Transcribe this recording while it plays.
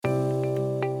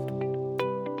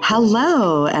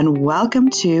Hello, and welcome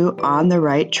to On the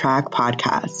Right Track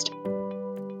podcast.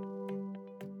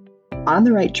 On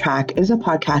the Right Track is a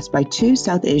podcast by two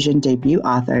South Asian debut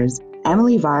authors,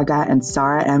 Emily Varga and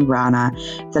Sarah M. Rana,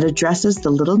 that addresses the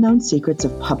little-known secrets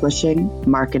of publishing,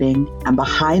 marketing, and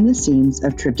behind the scenes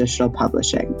of traditional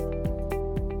publishing.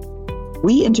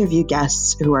 We interview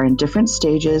guests who are in different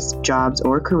stages, jobs,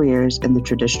 or careers in the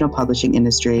traditional publishing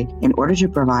industry in order to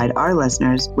provide our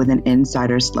listeners with an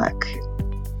insider's look.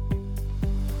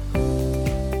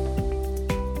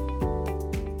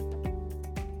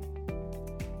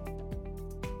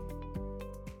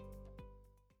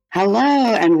 Hello,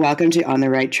 and welcome to On the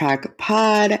Right Track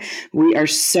pod. We are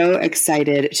so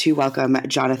excited to welcome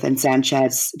Jonathan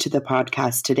Sanchez to the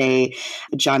podcast today.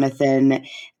 Jonathan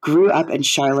grew up in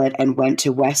Charlotte and went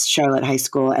to West Charlotte High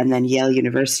School and then Yale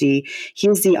University. He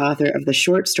is the author of the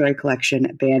short story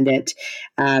collection Bandit,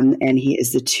 and he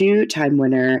is the two-time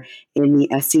winner in the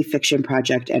SC Fiction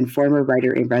Project and former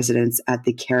writer-in-residence at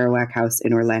the Kerouac House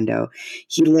in Orlando.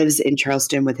 He lives in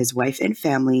Charleston with his wife and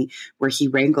family, where he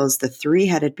wrangles the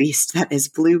three-headed beast that is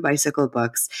Blue Bicycle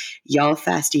Books,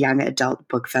 YallFest Young Adult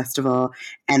Book Festival,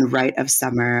 and Rite of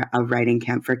Summer, a writing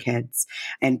camp for kids.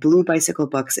 And Blue Bicycle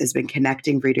Books has been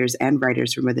connecting readers and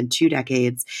writers for more than 2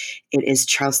 decades. It is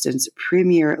Charleston's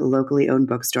premier locally owned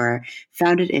bookstore.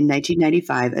 Founded in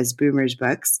 1995 as Boomer's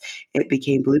Books, it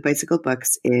became Blue Bicycle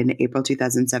Books in April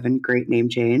 2007, great name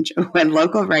change, when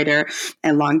local writer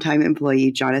and longtime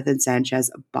employee Jonathan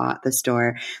Sanchez bought the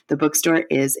store. The bookstore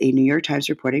is a New York Times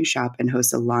reporting shop and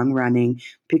hosts a long-running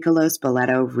Piccolo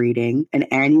Spoleto reading, an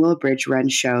annual bridge run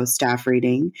show, staff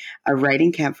reading, a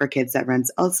writing camp for kids that runs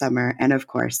all summer, and of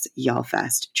course,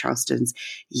 YallFest, Charleston's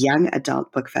young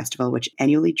adult book festival, which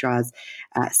annually draws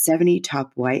 70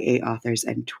 top YA authors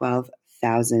and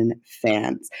 12,000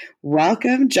 fans.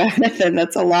 Welcome, Jonathan.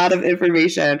 That's a lot of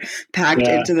information packed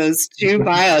into those 2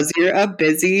 bios. You're a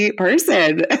busy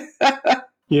person.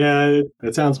 Yeah,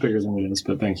 it sounds bigger than it is,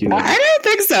 but thank you. I don't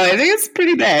think so. I think it's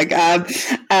pretty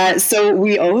big. So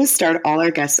we always start all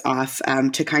our guests off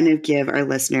to kind of give our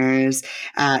listeners,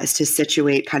 to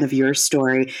situate kind of your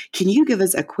story. Can you give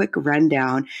us a quick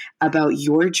rundown about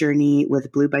your journey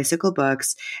with Blue Bicycle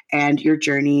Books and your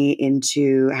journey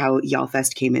into how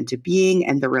YallFest came into being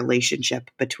and the relationship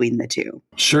between the two?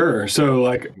 Sure. So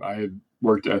I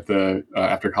worked at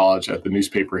after college at the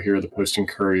newspaper here, the Post and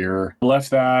Courier. Left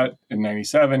that in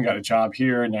 97, got a job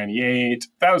here in 98.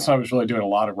 That was when I was really doing a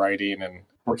lot of writing and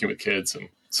working with kids. And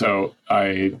so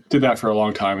I did that for a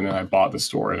long time, and then I bought the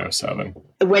store in 07.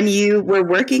 When you were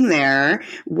working there,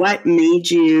 what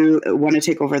made you want to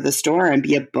take over the store and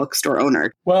be a bookstore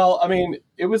owner? Well, I mean,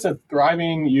 it was a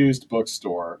thriving used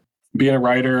bookstore. Being a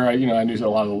writer, I knew there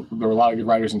were a lot of good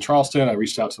writers in Charleston. I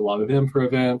reached out to a lot of them for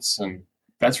events, and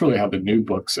that's really how the new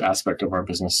books aspect of our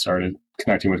business started,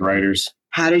 connecting with writers.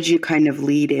 How did you kind of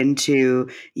lead into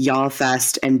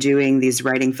YallFest and doing these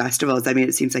writing festivals? I mean,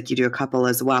 it seems like you do a couple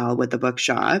as well with the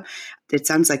bookshop. It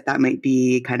sounds like that might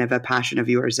be kind of a passion of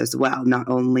yours as well, not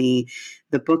only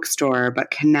the bookstore, but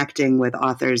connecting with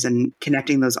authors and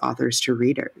connecting those authors to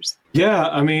readers. Yeah,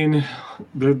 I mean,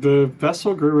 the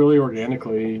festival grew really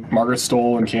organically. Margaret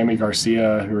Stoll and Cami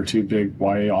Garcia, who are 2 big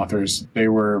YA authors, they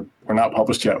were not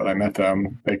published yet when I met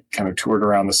them. They kind of toured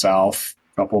around the South,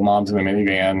 a couple of moms in a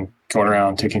minivan, going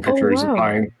around taking pictures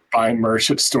and buying merch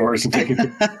at stores and taking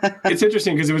It's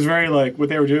interesting because it was very what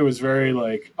they were doing was very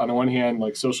on the one hand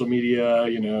social media,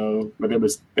 but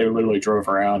they literally drove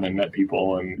around and met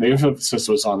people, and the emphasis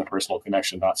was on the personal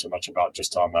connection, not so much about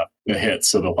just on the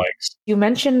hits or the likes. You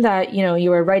mentioned that you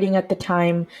were writing at the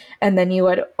time, and then you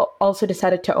had also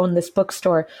decided to own this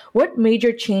bookstore. What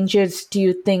major changes do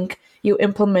you think you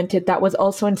implemented that was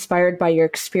also inspired by your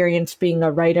experience being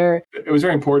a writer? It was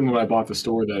very important when I bought the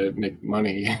store that it make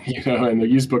money, and the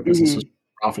used book business was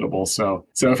profitable. So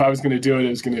if I was going to do it, it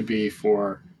was going to be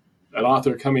for an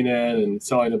author coming in and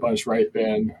selling a bunch right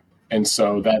then. And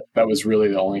so that was really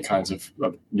the only kinds of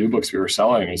new books we were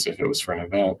selling, as if it was for an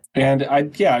event. And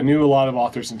I knew a lot of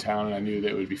authors in town, and I knew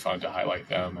that it would be fun to highlight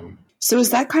them. So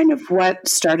is that kind of what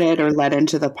started or led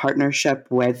into the partnership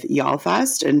with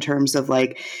YallFest in terms of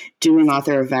doing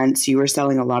author events? You were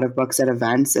selling a lot of books at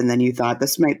events, and then you thought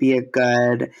this might be a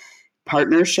good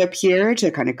partnership here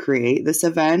to kind of create this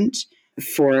event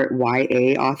for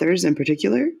YA authors in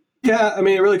particular? Yeah, I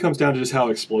mean, it really comes down to just how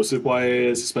explosive YA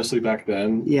is, especially back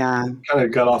then. Yeah. Kind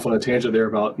of got off on a tangent there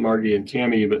about Margie and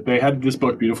Cami, but they had this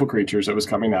book, Beautiful Creatures, that was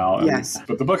coming out. Yes.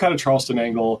 But the book had a Charleston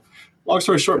angle. Long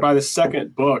story short, by the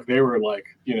second book, they were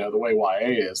the way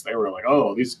YA is, they were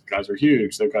oh, these guys are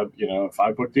huge. They've got, a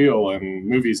 5-book deal and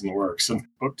movies in the works. And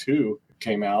book 2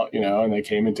 came out, and they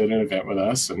came and did an event with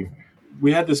us. And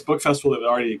we had this book festival that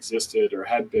already existed or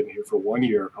had been here for 1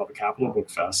 year called the Capital Book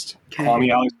Fest. Okay.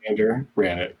 Kwame Alexander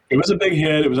ran it. It was a big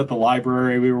hit. It was at the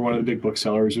library. We were one of the big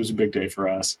booksellers. It was a big day for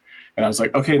us. And I was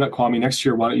like, okay, not Kwame, next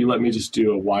year, why don't you let me just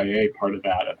do a YA part of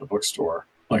that at the bookstore,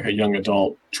 like a young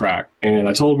adult track. And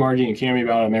I told Margie and Cammie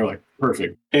about it, and they were like,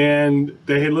 perfect. And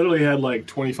they had literally had like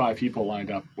 25 people lined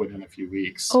up within a few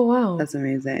weeks. Oh, wow. That's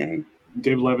amazing.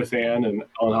 David Levithan and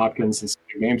Ellen Hopkins and some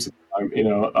big names at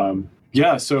the time,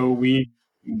 yeah, so we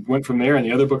went from there, and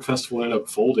the other book festival ended up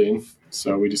folding.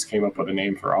 So we just came up with a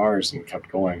name for ours and kept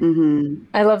going. Mm-hmm.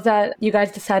 I love that you guys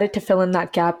decided to fill in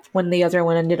that gap when the other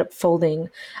one ended up folding.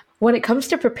 When it comes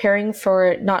to preparing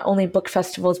for not only book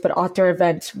festivals, but author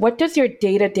events, what does your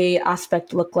day-to-day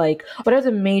aspect look like? What are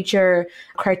the major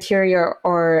criteria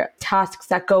or tasks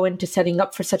that go into setting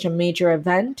up for such a major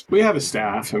event? We have a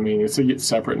staff. I mean, it's a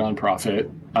separate nonprofit.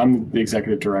 I'm the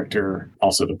executive director,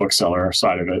 also the bookseller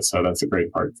side of it. So that's a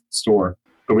great part of the store.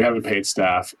 But we have a paid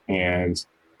staff. And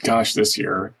gosh, this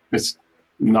year, it's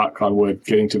knock on wood,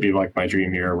 getting to be like my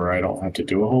dream year where I don't have to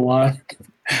do a whole lot.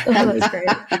 Oh, that's great.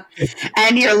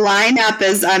 And your lineup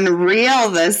is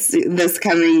unreal this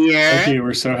coming year. Thank you.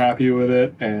 We're so happy with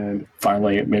it. And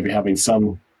finally, maybe having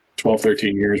some 12,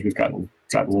 13 years, we've gotten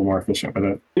a little more efficient with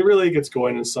it. It really gets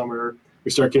going in summer.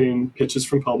 We start getting pitches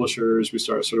from publishers. We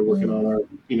start sort of working on our,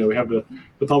 we have the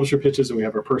publisher pitches, and we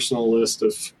have our personal list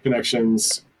of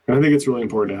connections. And I think it's really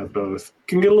important to have both. It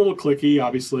can get a little cliquey,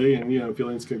 obviously, and,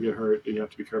 feelings can get hurt, and you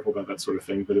have to be careful about that sort of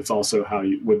thing. But it's also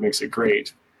what makes it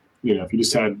great. If you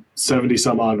just had 70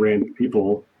 some odd random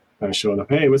people kind of showing up,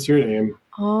 hey, what's your name?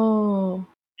 Oh.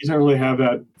 You don't really have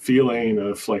that feeling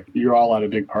of like you're all at a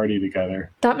big party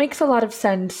together. That makes a lot of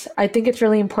sense. I think it's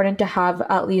really important to have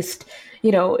at least,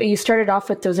 you started off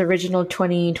with those original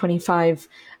 20, 25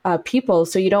 people.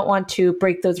 So you don't want to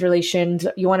break those relations.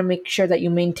 You want to make sure that you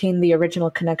maintain the original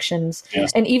connections.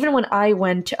 Yes. And even when I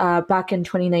went back in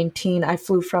 2019, I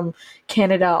flew from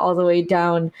Canada all the way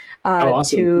down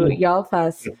awesome. to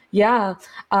YallFest. Yeah.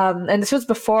 And this was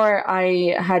before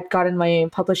I had gotten my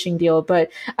publishing deal.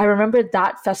 But I remember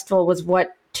that festival was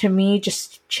what to me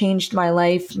just changed my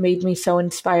life, made me so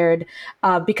inspired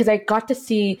because I got to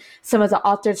see some of the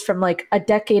authors from like a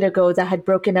decade ago that had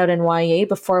broken out in YA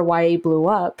before YA blew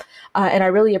up. And I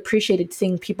really appreciated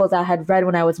seeing people that had read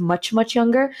when I was much, much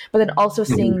younger, but then also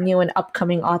seeing new and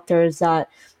upcoming authors that,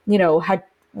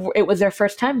 it was their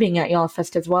first time being at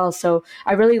YallFest as well. So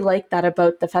I really like that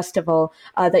about the festival,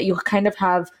 that you kind of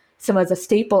have some of the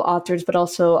staple authors, but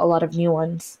also a lot of new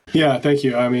ones. Yeah, thank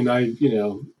you. I mean,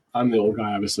 I'm the old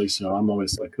guy, obviously, so I'm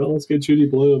always like, oh, let's get Judy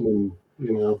Blume.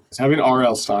 And, having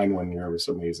R.L. Stein one year was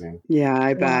amazing. Yeah,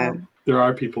 I bet. Wow. There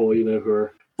are people, who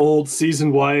are old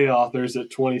seasoned YA authors at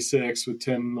 26 with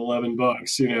 10, 11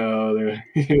 books, they're,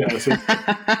 so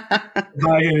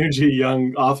high energy,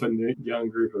 often young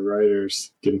group of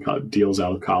writers getting deals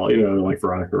out of college, like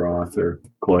Veronica Roth or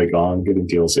Chloe Gong getting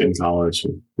deals in college.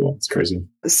 And, it's crazy.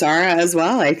 Sarah as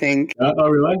well, I think. Oh,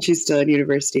 really? She's still at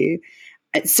university.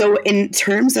 So in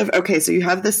terms of, so you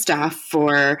have the staff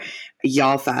for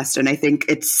YallFest, and I think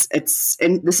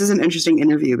and this is an interesting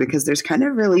interview because there's kind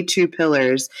of really two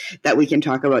pillars that we can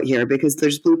talk about here, because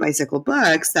there's Blue Bicycle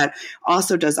Books that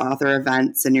also does author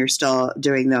events, and you're still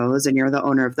doing those, and you're the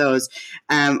owner of those.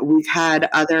 We've had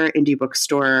other indie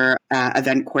bookstore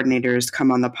event coordinators come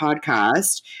on the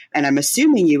podcast, and I'm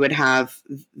assuming you would have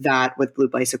that with Blue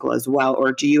Bicycle as well,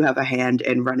 or do you have a hand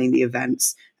in running the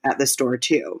events at the store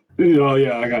too? Oh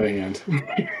yeah, I got a hand.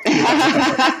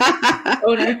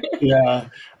 Yeah.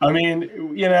 I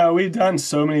mean, we've done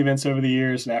so many events over the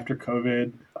years, and after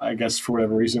COVID, I guess for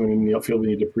whatever reason, we feel we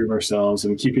need to prove ourselves,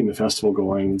 and keeping the festival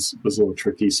going was a little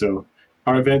tricky. So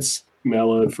our events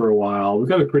mellowed for a while. We've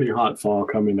got a pretty hot fall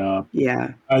coming up.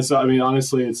 Yeah. So, I mean,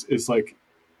 honestly, it's like,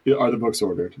 are the books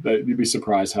ordered? That you'd be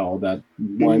surprised how that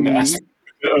one aspect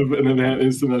of an event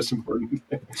is the most important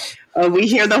thing. We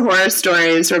hear the horror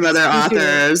stories from other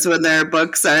authors when their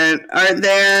books aren't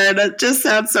there, and it just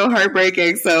sounds so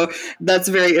heartbreaking. So that's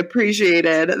very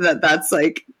appreciated that's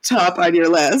like top on your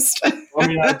list. I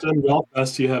mean, I've done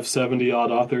YallFest. You have 70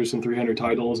 odd authors and 300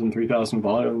 titles and 3,000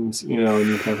 volumes, and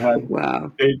you have had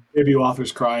debut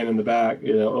authors crying in the back,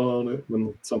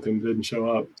 when something didn't show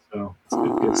up. So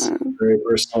it's very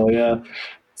personal. Yeah.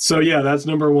 So yeah, that's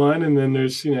number one. And then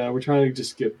there's, we're trying to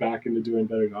just get back into doing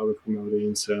better job of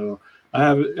promoting. So I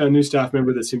have a new staff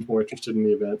member that seems more interested in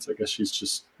the events. I guess she's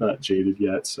just not jaded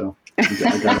yet. So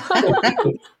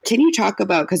Can you talk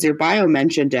about, because your bio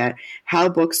mentioned it, how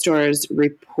bookstores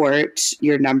report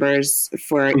your numbers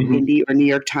for indie or New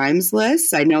York Times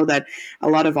lists? I know that a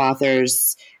lot of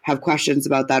authors have questions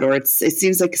about that, or it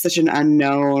seems like such an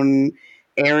unknown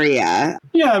area?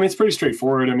 Yeah, I mean, it's pretty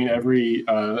straightforward. I mean,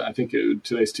 I think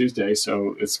today's Tuesday,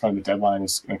 so it's kind of the deadline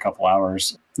is in a couple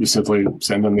hours. You simply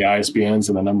send them the ISBNs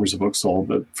and the numbers of books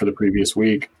sold for the previous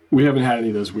week. We haven't had any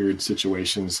of those weird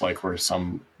situations like where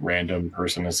some random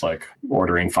person is like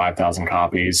ordering 5,000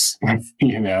 copies, kind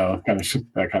of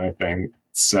that kind of thing.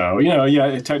 So,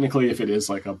 yeah, technically, if it is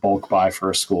like a bulk buy for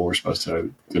a school, we're supposed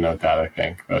to denote that, I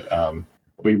think. But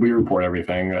we report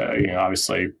everything.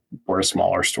 Obviously, we're a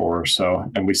smaller store,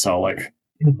 and we sell like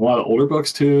a lot of older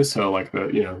books too. So, like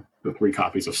the 3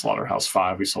 copies of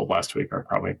Slaughterhouse-5 we sold last week are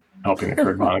probably helping the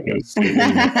Kurt Vonnegut's.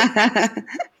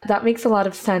 That makes a lot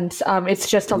of sense. It's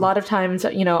just a lot of times,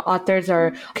 authors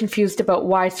are confused about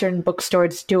why certain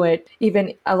bookstores do it.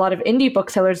 Even a lot of indie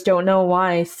booksellers don't know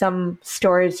why some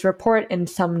stores report and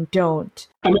some don't.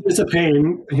 I mean, it's a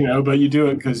pain, but you do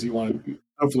it because you want to.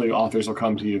 Hopefully authors will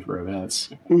come to you for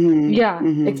events. Mm-hmm. Yeah,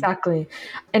 mm-hmm. Exactly.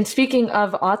 And speaking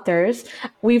of authors,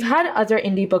 we've had other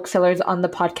indie booksellers on the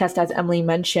podcast, as Emily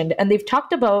mentioned, and they've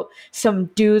talked about some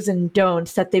do's and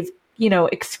don'ts that they've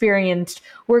experienced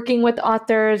working with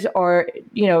authors or,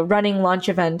 running launch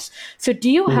events. So do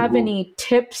you have any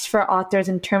tips for authors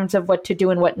in terms of what to do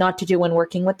and what not to do when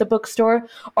working with the bookstore,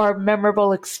 or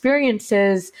memorable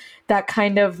experiences that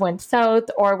kind of went south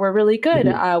or were really good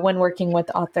when working with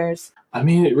authors? I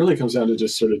mean, it really comes down to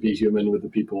just sort of be human with the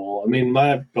people. I mean,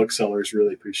 my booksellers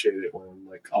really appreciate it when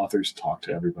like authors talk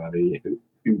to everybody.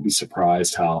 You'd be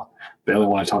surprised how they only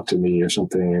want to talk to me or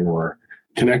something, or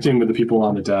connecting with the people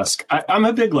on the desk. I'm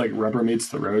a big like rubber meets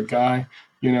the road guy.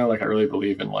 Like I really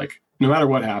believe in like no matter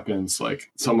what happens, like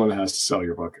someone has to sell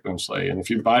your book eventually. And if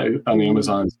you buy it on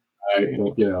Amazon,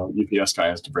 UPS guy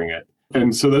has to bring it.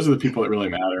 And so those are the people that really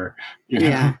matter.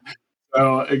 Yeah.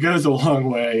 So it goes a long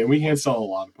way, and we hand sell a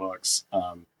lot of books.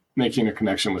 Making a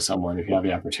connection with someone, if you have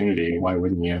the opportunity, why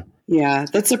wouldn't you? Yeah,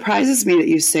 that surprises me that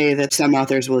you say that some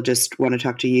authors will just want to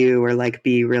talk to you or like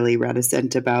be really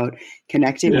reticent about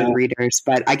connecting with readers.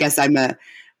 But I guess I'm a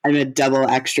double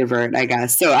extrovert, I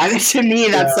guess. So to me,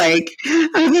 that's like,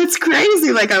 that's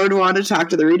crazy. Like I would want to talk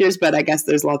to the readers, but I guess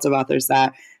there's lots of authors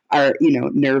that are,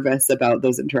 nervous about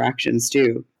those interactions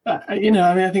too. I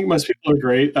think most people are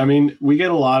great. I mean, we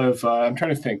get a lot of, I'm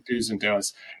trying to think do's and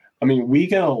don'ts. I mean, we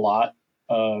get a lot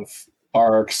of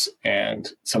arcs and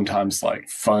sometimes like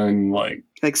fun, like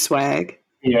swag.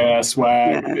 Yeah,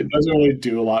 swag. Yeah. It doesn't really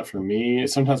do a lot for me.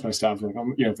 Sometimes my staff, like,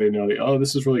 if they know,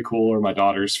 this is really cool, or my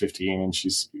daughter's 15 and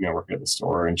she's, working at the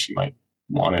store and she might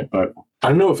want it. But I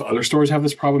don't know if other stores have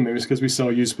this problem. Maybe it's because we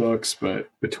sell used books, but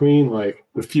between like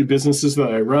the few businesses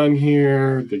that I run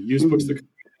here, the used books that come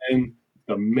in,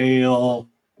 the mail,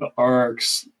 the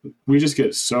arcs, we just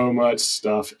get so much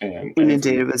stuff and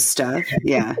inundated with stuff.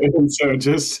 Yeah. And so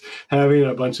just having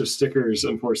a bunch of stickers,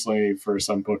 unfortunately, for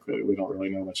some book that we don't really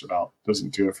know much about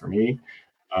doesn't do it for me.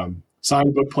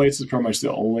 Signed book plates is pretty much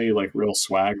the only like real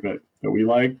swag that we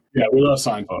like. Yeah, we love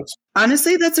signed books.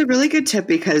 Honestly, that's a really good tip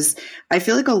because I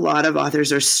feel like a lot of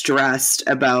authors are stressed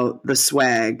about the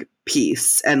swag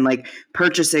piece and like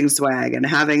purchasing swag and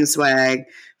having swag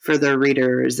for their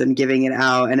readers and giving it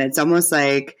out. And it's almost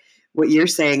like what you're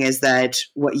saying is that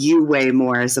what you weigh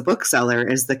more as a bookseller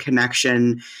is the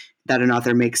connection that an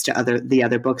author makes to the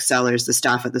other booksellers, the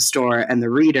staff at the store, and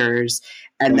the readers,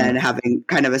 and then having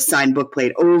kind of a signed book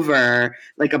plate over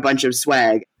like a bunch of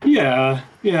swag. Yeah,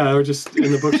 or just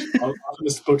in the book. Often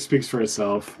this book speaks for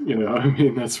itself. I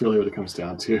mean, that's really what it comes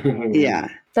down to. Yeah.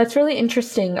 That's really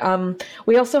interesting.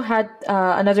 We also had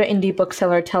another indie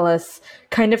bookseller tell us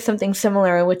kind of something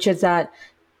similar, which is that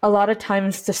a lot of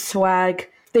times the swag,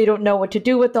 they don't know what to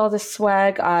do with all the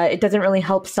swag. It doesn't really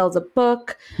help sell the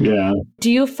book. Yeah.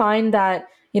 Do you find that,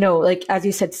 like as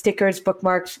you said, stickers,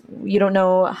 bookmarks, you don't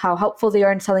know how helpful they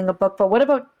are in selling a book, but what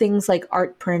about things like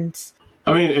art prints?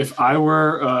 I mean, if I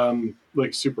were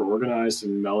like super organized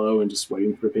and mellow and just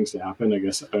waiting for things to happen, I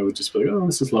guess I would just be like,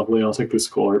 this is lovely. I'll take this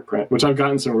cool art print, which I've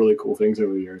gotten some really cool things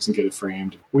over the years and get it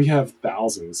framed. We have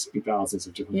thousands and thousands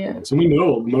of different things, and we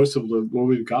know most of what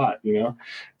we've got,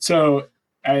 So,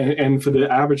 and for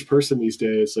the average person these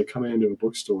days, like coming into a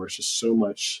bookstore, it's just so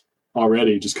much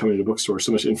already just coming to a bookstore,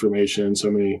 so much information,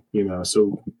 so many,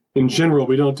 so in general,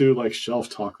 we don't do like shelf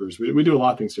talkers. We do a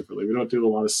lot of things differently. We don't do a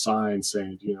lot of signs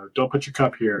saying, don't put your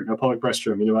cup here, no public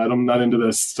restroom. I'm not into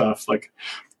this stuff. Like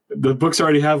the books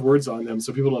already have words on them,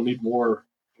 so people don't need more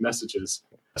messages.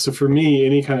 So for me,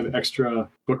 any kind of extra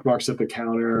bookmarks at the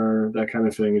counter, that kind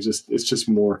of thing, it's just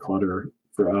more clutter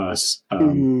for us.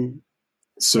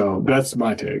 So that's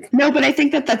my take. No, but I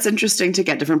think that that's interesting to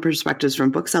get different perspectives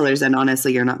from booksellers. And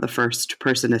honestly, you're not the first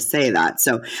person to say that.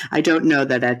 So I don't know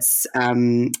that it's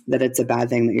a bad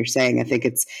thing that you're saying. I think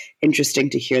it's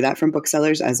interesting to hear that from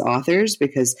booksellers as authors,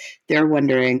 because they're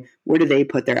wondering, what do they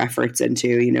put their efforts into?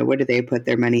 You know, what do they put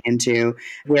their money into?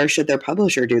 Where should their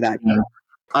publisher do that? Yeah.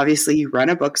 Obviously, you run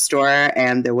a bookstore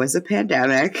and there was a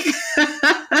pandemic.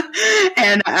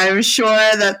 And I'm sure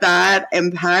that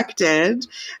impacted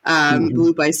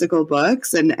Blue Bicycle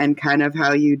Books and kind of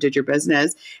how you did your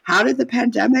business. How did the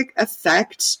pandemic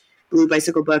affect Blue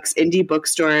Bicycle Books, indie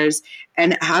bookstores,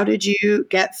 and how did you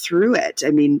get through it?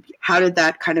 I mean, how did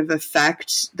that kind of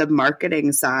affect the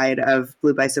marketing side of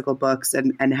Blue Bicycle Books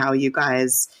and how you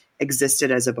guys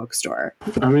existed as a bookstore?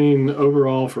 I mean,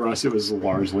 overall for us, it was a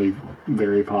largely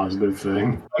very positive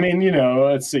thing. I mean,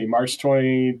 let's see, March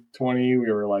 2020,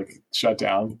 we were like shut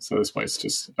down. So this place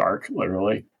just dark,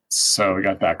 literally. So we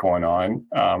got that going on.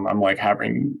 I'm like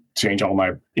having to change all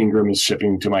my Ingram is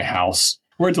shipping to my house.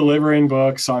 We're delivering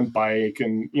books on bike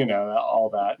and, all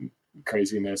that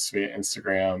craziness via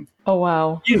Instagram. Oh,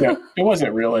 wow. It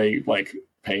wasn't really like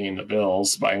paying the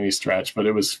bills by any stretch, but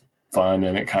it was fun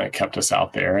and it kind of kept us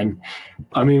out there. And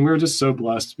I mean, we're just so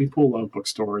blessed. People love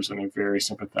bookstores and are very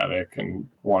sympathetic and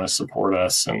want to support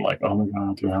us and like, oh my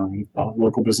God,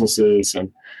 local businesses.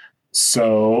 And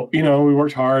so, we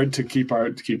worked hard to keep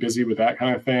busy with that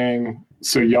kind of thing.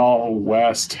 So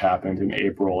YallFest happened in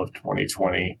April of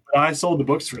 2020. I sold the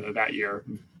books for that year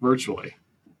virtually.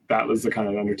 That was the kind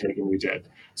of undertaking we did.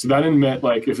 So that meant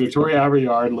like if Victoria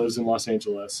Aveyard lives in Los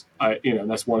Angeles,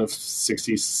 that's one of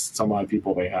 60 some odd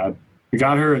people they had. We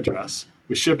got her address.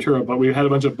 We shipped her, but we had a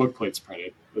bunch of book plates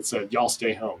printed that said, "Y'all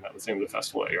stay home." That was the name of the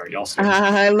festival that year. Y'all stay home.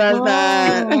 I love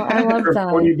that. I love that.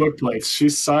 40 book plates. She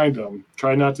signed them,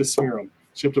 tried not to smear them,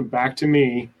 shipped them back to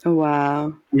me. Oh,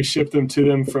 wow. We shipped them to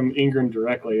them from Ingram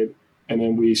directly, and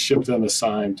then we shipped them a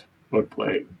signed book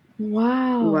plate.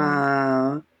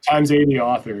 Wow. Times 80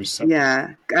 authors. So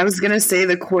yeah. I was going to say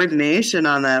the coordination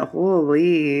on that.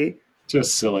 Holy.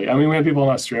 Just silly. I mean, we had people in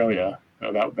Australia.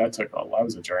 That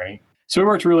was a journey. So we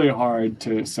worked really hard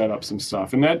to set up some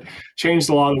stuff. And that changed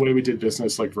a lot of the way we did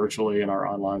business, like virtually in our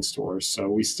online stores. So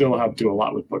we still have to do a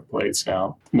lot with book plates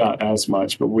now. Not as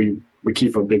much, but we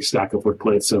keep a big stack of book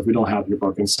plates. So if we don't have your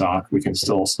book in stock, we can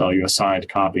still sell you a signed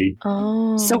copy.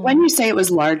 Oh. So when you say it was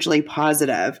largely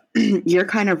positive, you're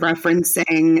kind of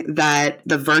referencing that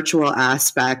the virtual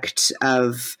aspect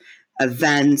of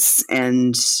events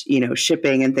and,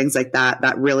 shipping and things like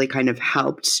that really kind of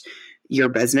helped your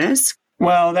business.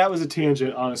 Well, that was a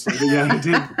tangent, honestly. But yeah, we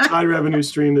did high revenue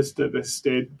stream that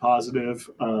stayed positive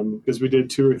because we did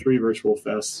 2 or 3 virtual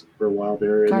fests for a while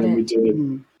there. And then we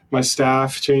did, my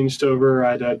staff changed over.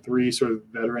 I'd had 3 sort of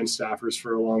veteran staffers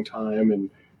for a long time and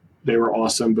they were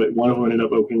awesome. But one of them ended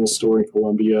up opening a store in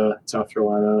Columbia, South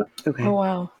Carolina. Okay. Oh,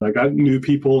 wow. I got new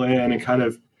people in and kind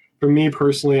of, for me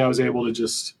personally, I was able to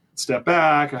just step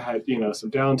back. I had,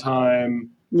 some downtime.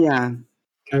 Yeah.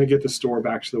 Kind of get the store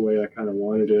back to the way I kind of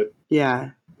wanted it. Yeah.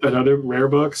 And other rare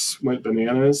books went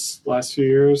bananas last few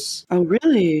years. Oh,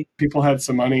 really? People had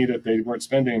some money that they weren't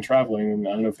spending traveling, and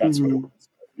I don't know if that's what it was.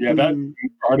 Yeah, that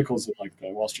articles in like the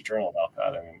Wall Street Journal about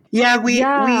that. I mean, we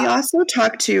also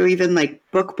talked to even like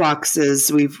book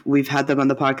boxes. We've had them on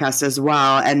the podcast as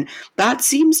well, and that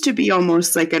seems to be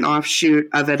almost like an offshoot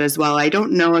of it as well. I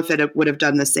don't know if it would have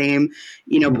done the same,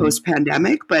 post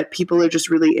pandemic, but people are just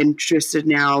really interested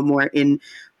now more in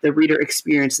the reader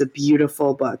experience, the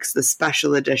beautiful books, the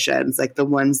special editions, like the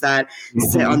ones that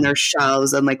sit on their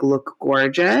shelves and like look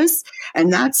gorgeous.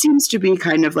 And that seems to be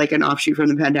kind of like an offshoot from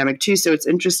the pandemic too. So it's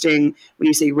interesting when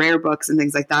you say rare books and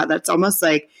things like that, that's almost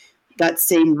like that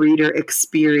same reader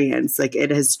experience. Like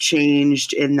it has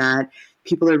changed in that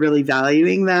people are really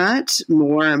valuing that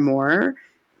more and more.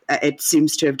 It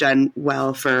seems to have done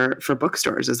well for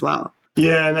bookstores as well.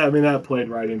 Yeah, and that played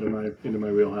right into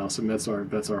my wheelhouse, and that's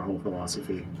our whole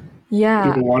philosophy. Yeah,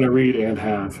 people want to read and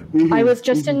have. I was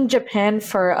just in Japan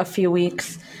for a few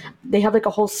weeks. They have like a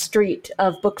whole street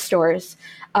of bookstores,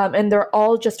 and they're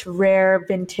all just rare,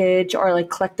 vintage, or like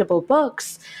collectible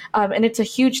books, and it's a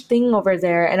huge thing over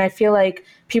there. And I feel like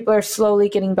people are slowly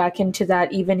getting back into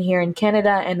that, even here in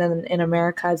Canada and then in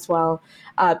America as well.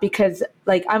 Because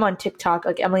like I'm on TikTok,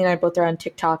 like Emily and I both are on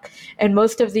TikTok, and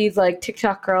most of these like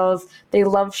TikTok girls, they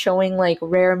love showing like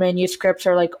rare manuscripts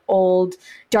or like old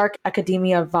dark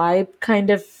academia vibe kind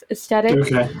of aesthetic.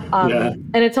 Okay.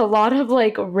 And it's a lot of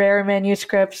like rare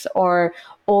manuscripts or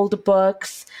old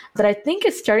books that I think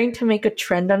is starting to make a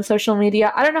trend on social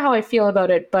media. I don't know how I feel about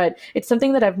it, but it's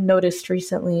something that I've noticed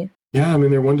recently. Yeah, I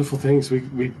mean, they're wonderful things.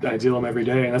 I deal them every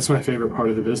day, and that's my favorite part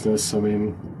of the business. I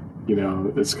mean,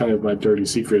 it's kind of my dirty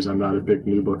secret is I'm not a big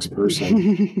new books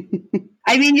person.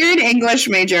 I mean, you're an English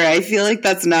major. I feel like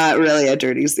that's not really a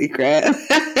dirty secret.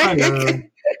 I know.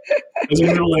 As a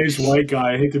middle-aged white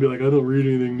guy, I hate to be like, I don't read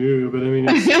anything new, but I mean,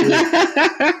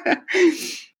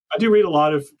 I do read a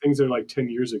lot of things that are like 10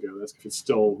 years ago. That's if it's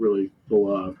still really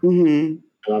beloved. Mm-hmm.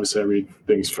 And obviously I read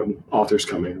things from authors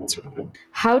coming and that sort of thing.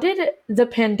 How did the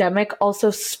pandemic also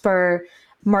spur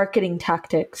marketing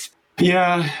tactics?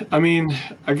 Yeah, I mean,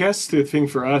 I guess the thing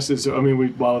for us is,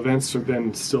 while events have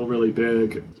been still really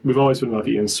big, we've always been about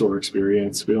the in-store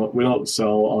experience. We don't sell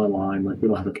online. Like, we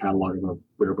don't have a catalog of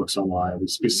rare books online. We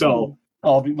sell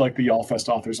all the YallFest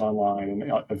authors online and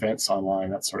events online,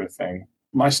 that sort of thing.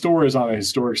 My store is on a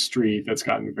historic street that's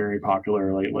gotten very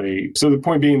popular lately. So the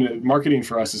point being that marketing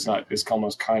for us is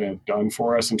almost kind of done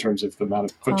for us in terms of the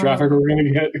amount of foot traffic we're going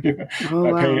to get.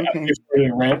 I pay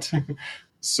rent.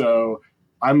 So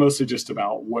I'm mostly just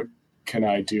about what can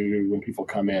I do when people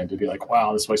come in to be like,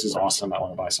 wow, this place is awesome. I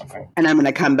want to buy something. And I'm going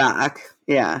to come back.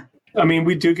 Yeah. I mean,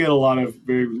 we do get a lot of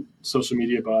very social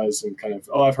media buzz and kind of,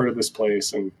 I've heard of this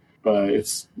place.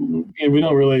 But we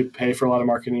don't really pay for a lot of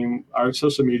marketing. Our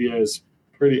social media is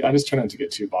I just try not to get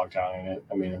too bogged down in it.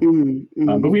 I mean,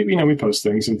 but we post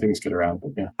things and things get around.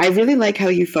 But yeah. I really like how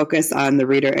you focus on the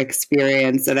reader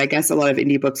experience. And I guess a lot of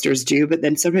indie bookstores do, but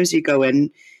then sometimes you go in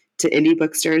to indie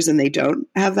bookstores and they don't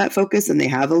have that focus and they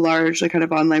have a large kind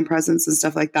of online presence and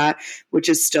stuff like that, which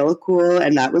is still cool.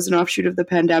 And that was an offshoot of the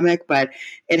pandemic, but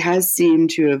it has seemed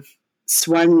to have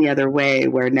swung the other way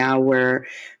where now we're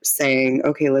saying,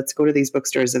 okay, let's go to these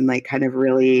bookstores and kind of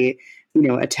really,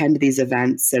 attend these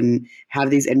events and have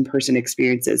these in-person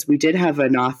experiences. We did have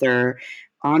an author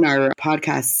on our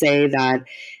podcast say that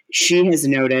she has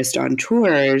noticed on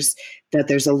tours that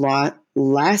there's a lot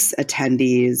less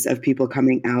attendees of people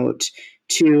coming out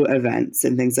to events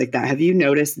and things like that. Have you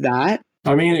noticed that?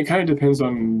 I mean, it kind of depends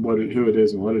on who it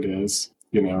is and what it is.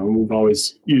 We've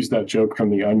always used that joke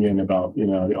from The Onion about,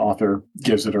 the author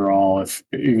gives it her all,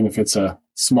 even if it's a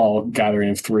small gathering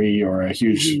of 3 or a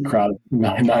huge crowd of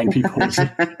 9 people.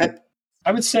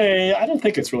 I would say, I don't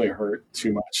think it's really hurt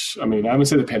too much. I mean, I would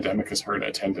say the pandemic has hurt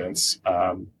attendance.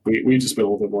 We've just been a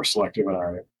little bit more selective in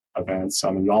our events.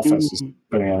 I mean, YallFest is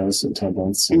bananas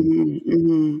attendance.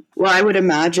 Well, I would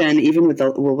imagine even with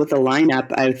the lineup,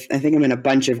 I think I'm in a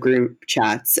bunch of group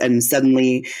chats, and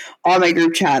suddenly all my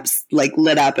group chats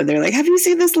lit up, and they're like, "Have you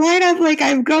seen this lineup?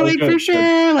 I'm going for sure!"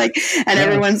 And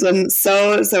everyone's been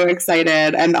so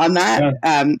excited. And on that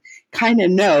kind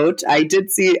of note, I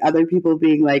did see other people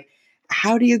being like,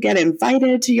 "How do you get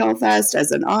invited to YallFest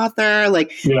as an author?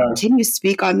 Can you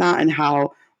speak on that and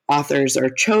how authors are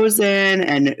chosen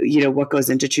and, what goes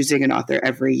into choosing an author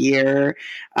every year?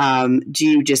 Do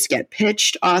you just get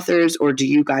pitched authors or do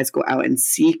you guys go out and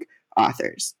seek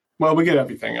authors?" Well, we get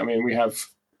everything. I mean, we have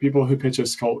people who pitch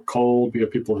us cold. We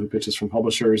have people who pitch us from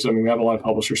publishers. I mean, we have a lot of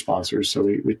publisher sponsors, so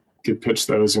we could pitch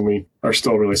those, and we are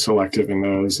still really selective in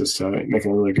those as to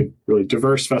making a really good, really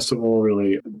diverse festival,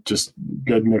 really just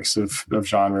good mix of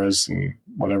genres and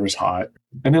whatever's hot.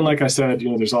 And then, like I said,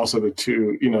 there's also the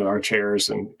two, our chairs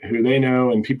and who they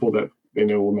know and people that they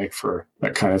know will make for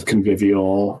that kind of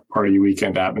convivial party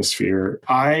weekend atmosphere.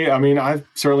 I've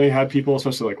certainly had people,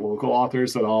 especially local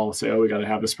authors, that all say, "Oh, we got to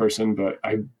have this person." But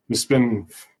it's been,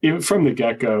 even from the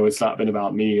get-go, it's not been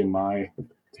about me and my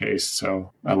taste.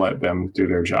 So I let them do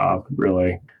their job,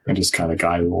 really, and just kind of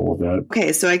guide a little bit.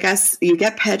 Okay, so I guess you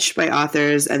get pitched by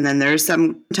authors, and then there's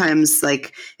sometimes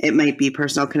it might be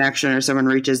personal connection or someone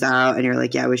reaches out and you're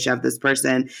like, yeah, we should have this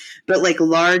person. But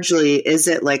largely, is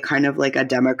it kind of a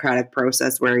democratic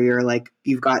process where you're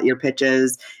you've got your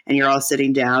pitches and you're all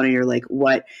sitting down and you're like,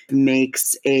 what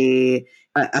makes a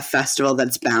festival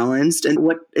that's balanced, and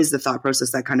what is the thought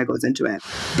process that kind of goes into it?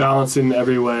 Balance in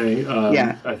every way.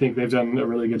 I think they've done a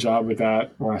really good job with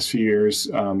that the last few years,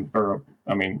 all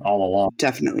along.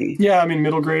 Definitely. Yeah,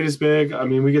 middle grade is big.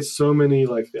 We get so many,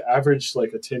 the average,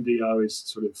 attendee, I always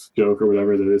sort of joke or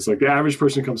whatever that is, the average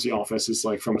person who comes to YallFest is,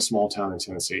 from a small town in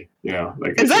Tennessee,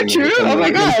 Is that true? Oh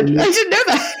my God, I didn't know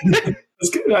that.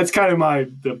 That's kind of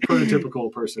the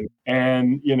prototypical person.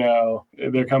 And,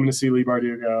 they're coming to see Lee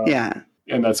Bardugo. Yeah.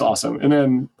 And that's awesome. And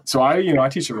then, so I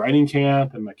teach a writing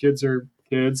camp, and my kids are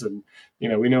kids, and,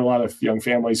 we know a lot of young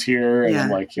families here. And I'm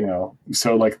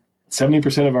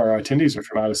 70% of our attendees are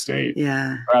from out of state,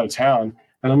 or out of town.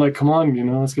 And I'm like, come on,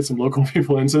 let's get some local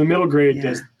people in. So the middle grade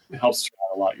helps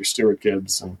a lot, your Stuart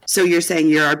Gibbs. So you're saying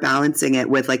you're balancing it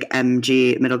with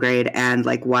MG, middle grade, and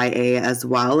YA as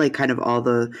well, kind of all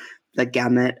the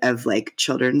gamut of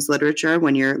children's literature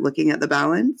when you're looking at the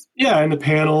balance? Yeah, and the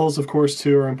panels, of course,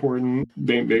 too, are important.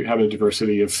 They have a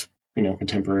diversity of,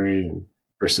 contemporary and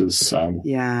versus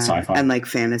sci-fi. And like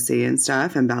fantasy and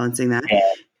stuff and balancing that. Yeah.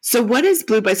 So what is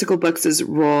Blue Bicycle Books'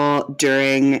 role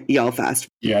during YallFest?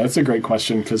 Yeah, that's a great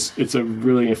question because it's a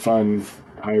really fun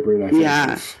hybrid, I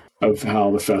think, of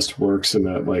how the fest works, and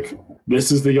that like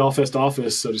this is the YallFest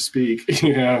office, so to speak.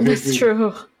 That's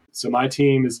true. So my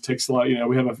team takes a lot.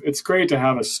 It's great to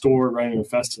have a store running a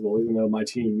festival, even though my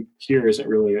team here isn't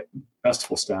really a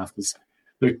festival staff, because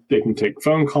they can take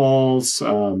phone calls,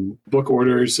 book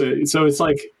orders. So it's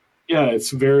like, yeah,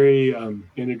 it's very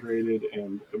integrated,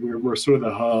 and we're sort of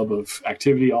the hub of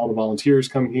activity. All the volunteers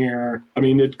come here. I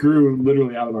mean, it grew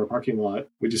literally out of our parking lot.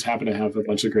 We just happen to have a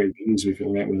bunch of great venues we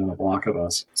can rent within a block of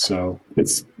us. So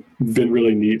it's been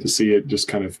really neat to see it just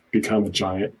kind of become a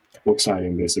giant book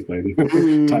signing, basically,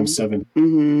 times 7.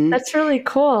 Mm-hmm. That's really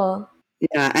cool.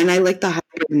 Yeah, and I like the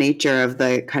hybrid nature of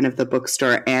the kind of the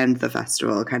bookstore and the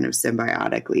festival kind of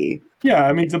symbiotically. Yeah,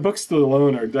 I mean, the books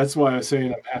alone that's why I was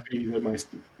saying I'm happy that my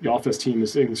YallFest team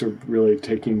is really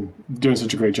doing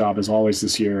such a great job as always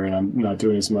this year, and I'm not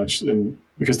doing as much, and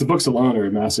because the books alone are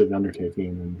a massive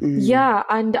undertaking. Yeah,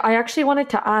 and I actually wanted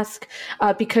to ask,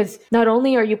 because not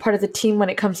only are you part of the team when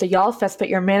it comes to YallFest, but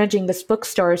you're managing this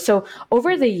bookstore. So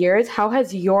over the years, how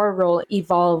has your role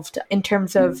evolved in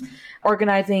terms of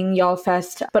organizing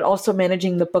YallFest, but also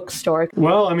managing the bookstore?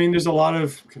 Well, I mean, there's a lot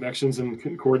of connections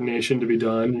and coordination to be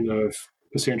done. If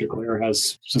Cassandra Clare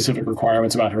has specific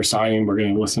requirements about her signing, we're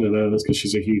going to listen to those because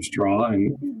she's a huge draw.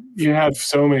 And you have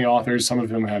so many authors, some of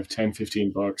them have 10,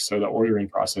 15 books. So the ordering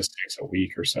process takes a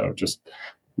week or so. Just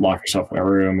lock yourself in a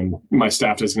room. And my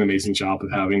staff does an amazing job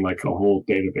of having like a whole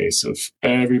database of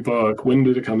every book. When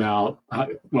did it come out? How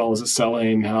well is it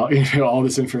selling? How, all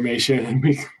this information. And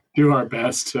we do our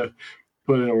best to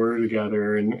put an order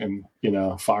together and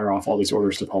fire off all these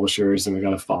orders to publishers, and we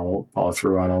got to follow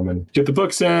through on them and get the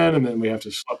books in, and then we have to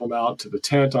schlep them out to the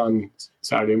tent on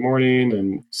Saturday morning.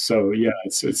 And so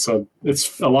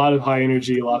it's a lot of high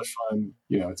energy, a lot of fun.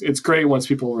 It's great once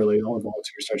all the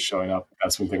volunteers start showing up.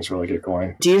 That's when things really get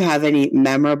going. Do you have any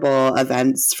memorable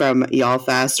events from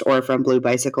YallFest or from Blue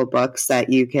Bicycle Books that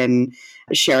you can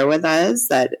share with us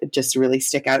that just really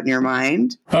stick out in your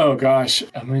mind? Oh gosh,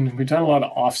 I mean, we've done a lot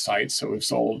of off-sites, so we've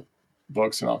sold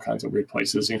books in all kinds of weird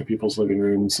places, people's living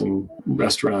rooms and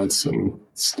restaurants, and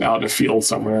out in a field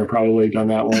somewhere. Probably done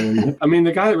that one. I mean,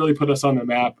 the guy that really put us on the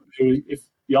map, if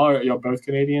y'all are both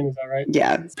Canadian, is that right?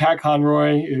 Yeah. Pat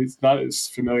Conroy is not as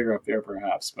familiar up there,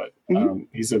 perhaps, but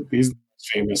he's the most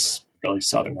famous, really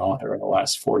Southern author in the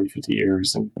last 40, 50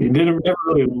 years. And he never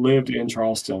really lived in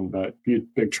Charleston, but he's a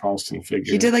big Charleston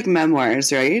figure. He did like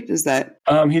memoirs, right? Is that?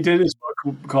 He did his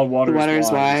book called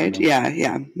Water's Wide. Yeah.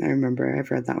 I remember.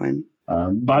 I've read that one.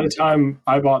 By the time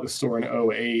I bought the store in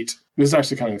 2008, this is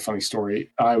actually kind of a funny story.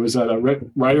 I was at a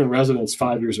writer-in-residence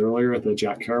 5 years earlier at the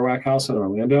Jack Kerouac House in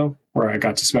Orlando, where I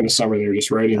got to spend a summer there just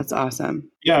writing. That's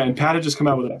awesome. Yeah, and Pat had just come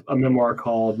out with a memoir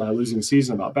called My Losing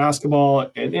Season about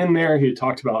basketball. And in there, he had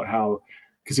talked about how,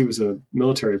 because he was a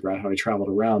military brat, how he traveled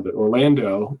around, but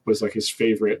Orlando was like his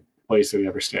favorite place that he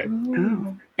ever stayed.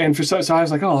 Oh. And so I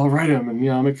was like, I'll write him, and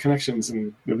I'll make connections,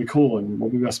 and it'll be cool, and we'll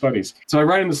be best buddies. So I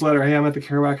write him this letter. Hey, I'm at the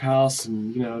Kerouac House,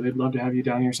 and they'd love to have you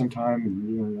down here sometime,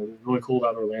 and it's really cool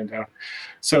about Orlando.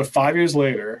 So 5 years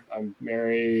later, I'm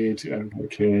married, I have a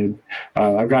kid.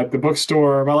 I've got the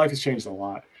bookstore. My life has changed a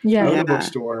lot. Yeah. The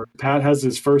bookstore. Pat has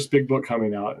his first big book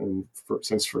coming out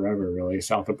since forever, really,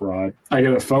 South Abroad. I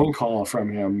get a phone call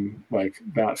from him like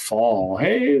that fall.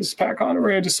 Hey, it's Pat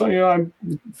Conroy. I just saw you. I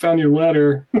found your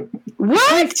letter.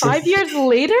 What? 5 years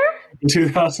later? In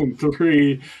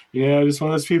 2003. Just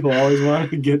one of those people always wanted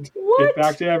to get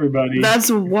back to everybody. That's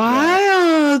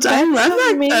wild. I love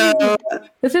that though.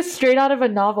 This is straight out of a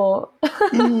novel.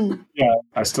 Yeah,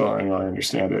 I still don't really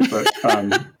understand it. But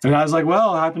and I was like,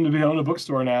 well, I happen to be owning a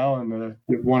bookstore now, and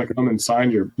you want to come and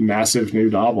sign your massive new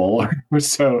novel.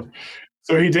 So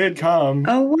he did come.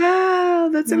 Oh, wow.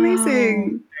 That's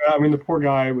amazing. I mean, the poor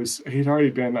guy he'd already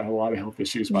been had a lot of health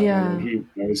issues by then.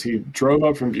 He drove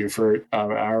up from Beaufort,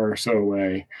 an hour or so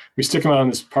away. We stick him out in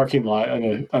this parking lot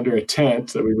under a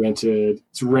tent that we rented.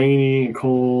 It's rainy and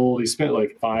cold. He spent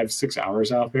like 5-6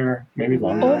 hours out there, maybe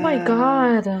longer. Oh my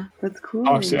God. That's cool.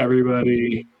 Talks to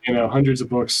everybody. Hundreds of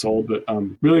books sold, but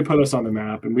really put us on the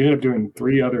map. And we ended up doing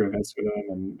 3 other events with them,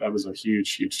 and that was a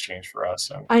huge, huge change for us.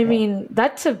 So, I mean,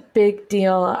 that's a big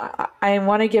deal. I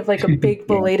want to give like a big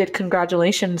belated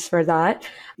congratulations for that.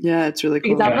 Yeah, it's really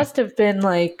cool. That must have been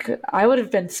like, I would have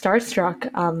been starstruck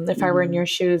if I were in your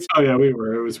shoes. Oh yeah, we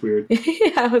were. It was weird.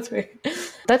 Yeah, it was weird.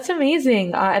 That's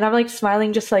amazing. And I'm like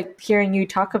smiling just like hearing you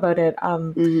talk about it.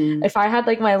 If I had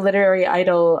like my literary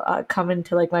idol come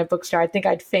into like my bookstore, I think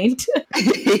I'd faint.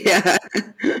 Yeah.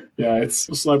 Yeah,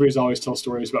 it's celebrities always tell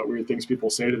stories about weird things people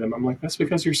say to them. I'm like, that's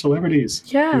because you're celebrities.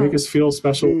 Yeah. You make us feel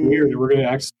special and weird, and we're going to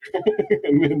act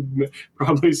and then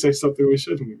probably say something we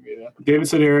shouldn't. You know? David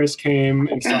Sedaris came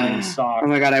and signed stock. Oh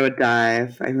my God, I would die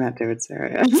if I met David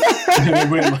Sedaris.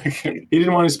 He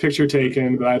didn't want his picture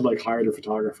taken, but I'd like hired a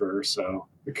photographer, so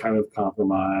we kind of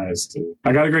compromised. And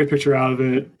I got a great picture out of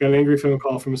it. Got an angry phone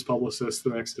call from his publicist the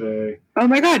next day. Oh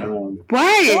my God.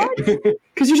 Why?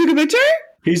 Because you took a picture?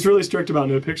 He's really strict about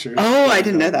no pictures. Oh, I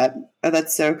didn't know that. Oh,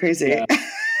 that's so crazy. Yeah.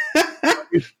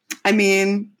 I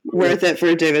mean, worth it for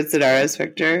a David Sedaris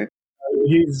picture.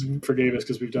 He's forgave us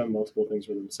because we've done multiple things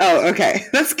with him. Oh, okay.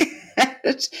 That's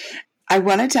good. I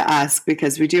wanted to ask,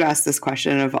 because we do ask this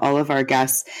question of all of our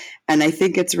guests, and I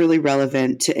think it's really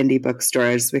relevant to indie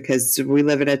bookstores because we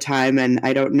live in a time, and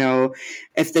I don't know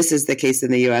if this is the case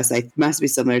in the US, it must be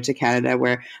similar to Canada,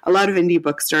 where a lot of indie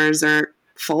bookstores are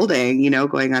folding,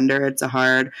 going under. It's a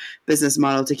hard business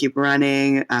model to keep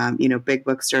running. Big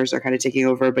bookstores are kind of taking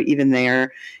over, but even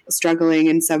they're struggling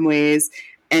in some ways.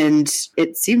 And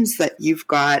it seems that you've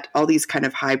got all these kind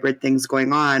of hybrid things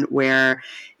going on where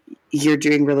you're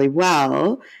doing really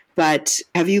well, but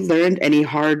have you learned any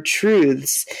hard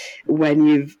truths when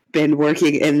you've been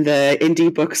working in the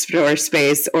indie bookstore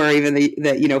space or even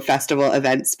the festival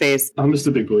event space? I'm just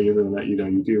a big believer in that, you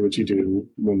do what you do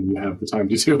when you have the time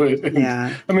to do it. And,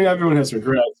 yeah. I mean, everyone has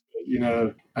regrets,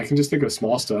 but, I can just think of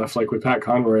small stuff. Like with Pat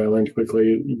Conroy, I learned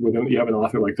quickly, when you have an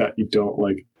author like that, you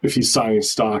don't if he's signing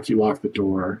stock, you lock the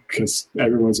door because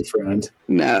everyone's a friend.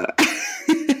 No.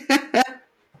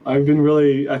 I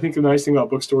think the nice thing about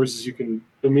bookstores is you can,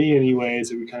 for me anyways,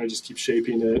 that we kind of just keep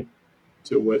shaping it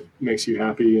to what makes you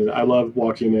happy. And I love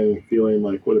walking in and feeling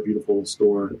like what a beautiful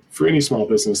store. For any small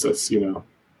business that's,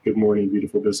 good morning,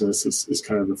 beautiful business is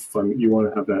kind of the fun. You want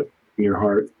to have that in your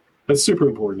heart. That's super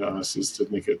important to us, is to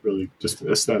make it really just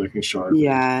aesthetic and sharp.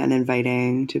 Yeah, and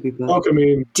inviting to people.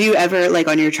 Welcoming. Do you ever,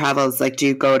 on your travels, do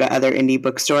you go to other indie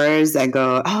bookstores and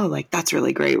go, oh, that's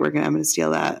really great, I'm going to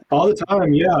steal that? All the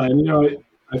time, yeah. And,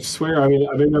 I swear,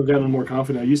 I've gotten more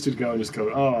confident. I used to go and just go,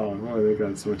 oh, they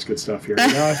got so much good stuff here.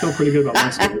 Now I feel pretty good about my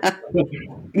stuff.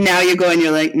 Now you go and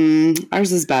you're like,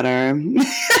 ours is better.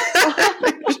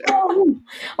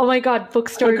 Oh my God,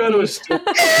 bookstore beef.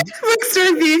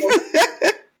 Bookstore beef.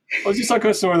 I was just talking to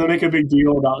a store, they make a big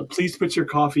deal about, please put your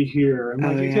coffee here. I'm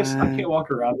like, I can't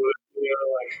walk around with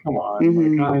it. Come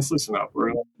on, guys, listen up.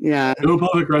 No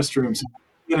public restrooms.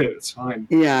 It's fine.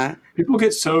 Yeah. People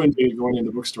get so engaged going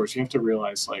into bookstores. You have to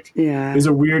realize, there's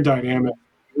a weird dynamic.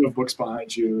 You have books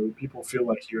behind you. People feel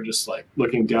like you're just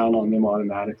looking down on them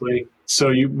automatically. So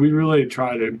we really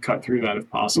try to cut through that if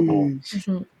possible.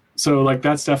 Mm-hmm. So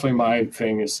that's definitely my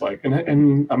thing is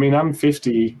and I mean, I'm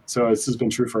 50, so this has been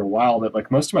true for a while,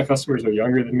 that most of my customers are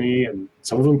younger than me and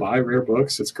some of them buy rare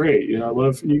books. It's great. I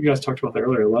love, you guys talked about that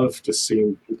earlier. I love just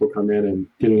seeing people come in and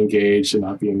getting engaged and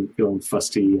not feeling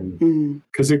fusty. And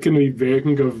because it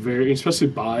can go very, especially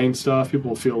buying stuff,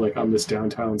 people feel like I'm this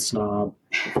downtown snob.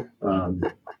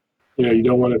 You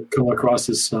don't want to come across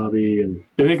as snobby, and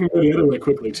it can go the other way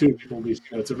quickly too. People will be,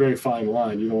 it's a very fine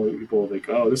line. You don't want people to think,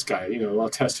 oh, this guy, I'll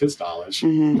test his knowledge.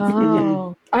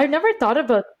 Oh, I've never thought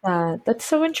about that. That's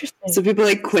so interesting. So people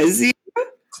quiz you?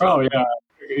 Oh yeah.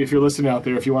 If you're listening out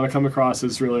there, if you want to come across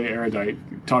as really erudite,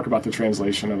 talk about the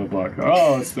translation of a book.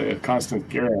 Oh, it's the Constant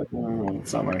Garrett. Oh,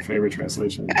 it's not my favorite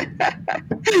translation.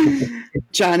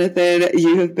 Jonathan,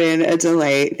 you have been a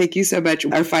delight. Thank you so much.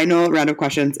 Our final round of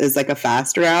questions is a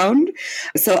fast round.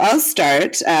 So I'll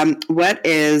start. What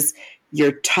is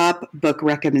your top book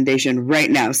recommendation right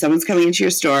now? Someone's coming into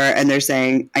your store and they're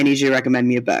saying, I need you to recommend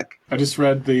me a book. I just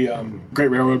read the Great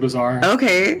Railroad Bazaar.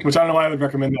 Okay. Which I don't know why I would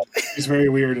recommend that. It's very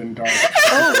weird and dark.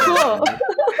 Oh, cool.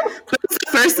 That's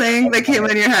the first thing that came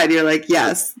in your head. You're like,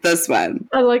 yes, this one.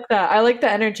 I like that. I like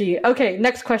the energy. Okay,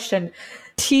 next question.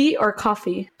 Tea or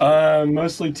coffee?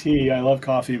 Mostly tea. I love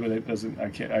coffee, but I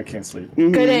can't sleep.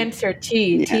 Mm-hmm. Good answer.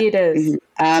 Tea. Yeah. Tea it is.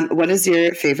 Mm-hmm. What is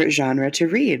your favorite genre to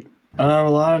read? A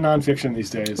lot of nonfiction these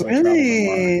days.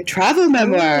 Really? Travel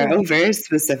memoir. Oh, very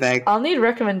specific. I'll need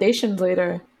recommendations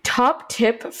later. Top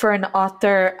tip for an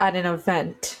author at an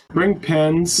event? Bring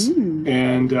pens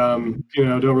and, don't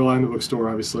rely on the bookstore,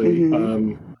 obviously.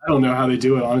 Mm-hmm. I don't know how they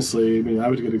do it, honestly. I mean, I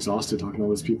would get exhausted talking to all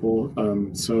those people.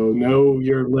 So know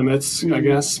your limits, I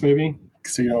guess, maybe,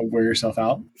 so you don't wear yourself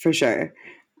out. For sure.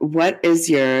 What is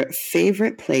your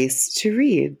favorite place to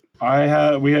read?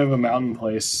 We have a mountain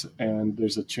place, and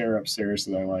there's a chair upstairs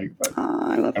that I like, but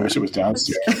I wish it was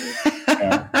downstairs.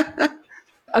 Yeah.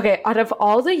 Okay, out of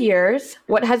all the years,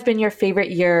 what has been your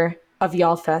favorite year of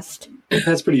YallFest?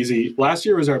 That's pretty easy. Last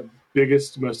year was our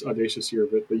biggest, most audacious year,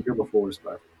 but the year before was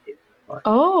my favorite.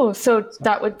 Oh, so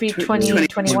that would be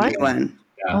 2021?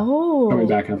 Yeah. Oh. Coming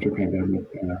back after pandemic.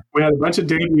 Yeah. We had a bunch of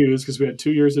debuts because we had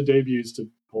 2 years of debuts to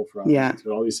pull from. Yeah.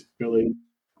 So all these really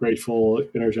grateful,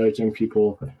 energetic young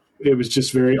people. It was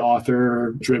just very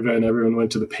author driven. Everyone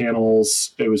went to the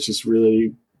panels. It was just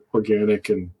really organic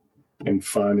and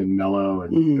fun and mellow.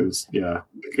 And it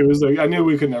was like, I knew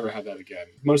we could never have that again.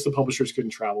 Most of the publishers couldn't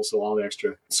travel, so all the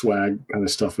extra swag kind of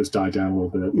stuff was died down a little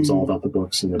bit. It was all about the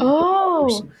books. And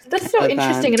that's so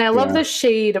interesting. And I love the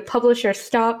shade. Publishers,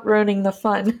 stop ruining the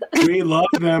fun. We love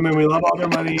them and we love all their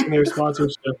money and their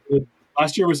sponsorship.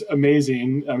 Last year was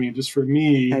amazing. I mean, just for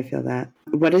me. I feel that.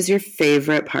 What is your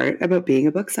favorite part about being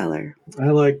a bookseller? I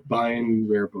like buying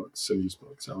rare books and used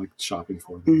books. I like shopping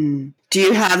for them. Do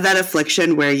you have that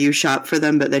affliction where you shop for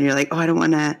them, but then you're like, oh, I don't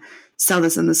want to sell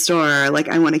this in the store. Like,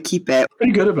 I want to keep it.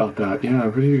 Pretty good about that. Yeah,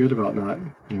 pretty good about not,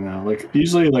 like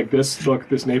usually like this book,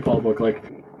 this Napalm book, like,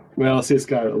 well, see, it's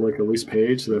got like a loose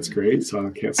page, so that's great. So I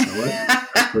can't sell it.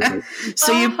 Perfect.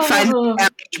 So you find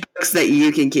books that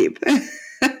you can keep.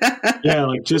 Yeah,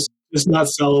 like just not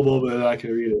sellable, but I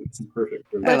can read it. It's perfect.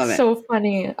 That's so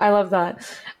funny. I love that.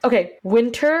 Okay,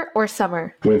 winter or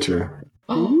summer? Winter.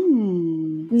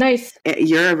 Nice.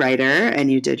 You're a writer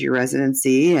and you did your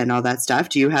residency and all that stuff.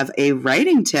 Do you have a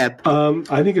writing tip?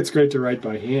 I think it's great to write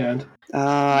by hand. Oh,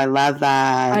 I love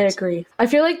that. I agree. I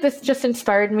feel like this just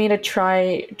inspired me to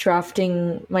try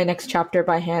drafting my next chapter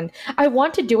by hand. I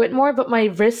want to do it more, but my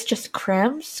wrist just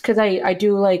cramps because I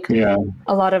do like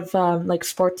a lot of like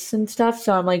sports and stuff.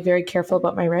 So I'm like very careful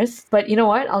about my wrist. But you know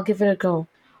what? I'll give it a go.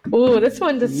 Ooh, this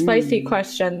one's a spicy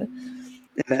question.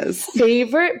 It is.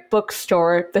 Favorite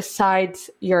bookstore besides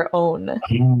your own?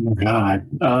 Oh my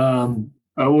God.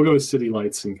 We'll go with City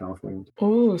Lights in California.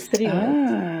 Ooh, City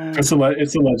Lights. It's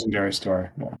a legendary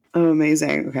store. Yeah. Oh,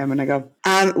 amazing. Okay, I'm going to go.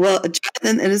 Well,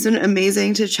 Jonathan, it has been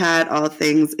amazing to chat all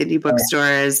things indie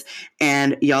bookstores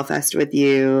and YallFest with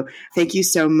you. Thank you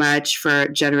so much for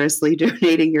generously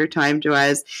donating your time to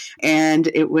us. And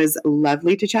it was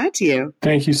lovely to chat to you.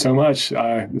 Thank you so much.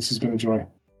 This has been a joy.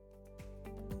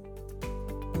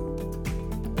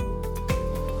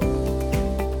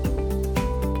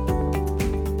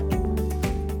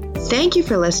 Thank you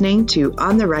for listening to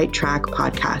On the Right Track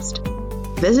podcast.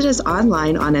 Visit us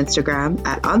online on Instagram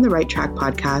at On the Right Track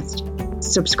podcast.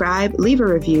 Subscribe, leave a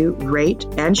review, rate,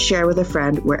 and share with a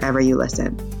friend wherever you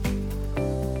listen.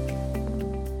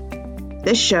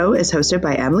 This show is hosted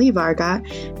by Emily Varga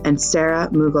and Sarah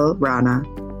Mughal Rana.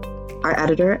 Our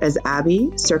editor is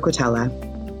Abby Cirquitella.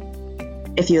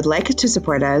 If you'd like to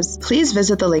support us, please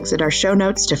visit the links in our show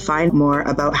notes to find more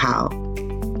about how.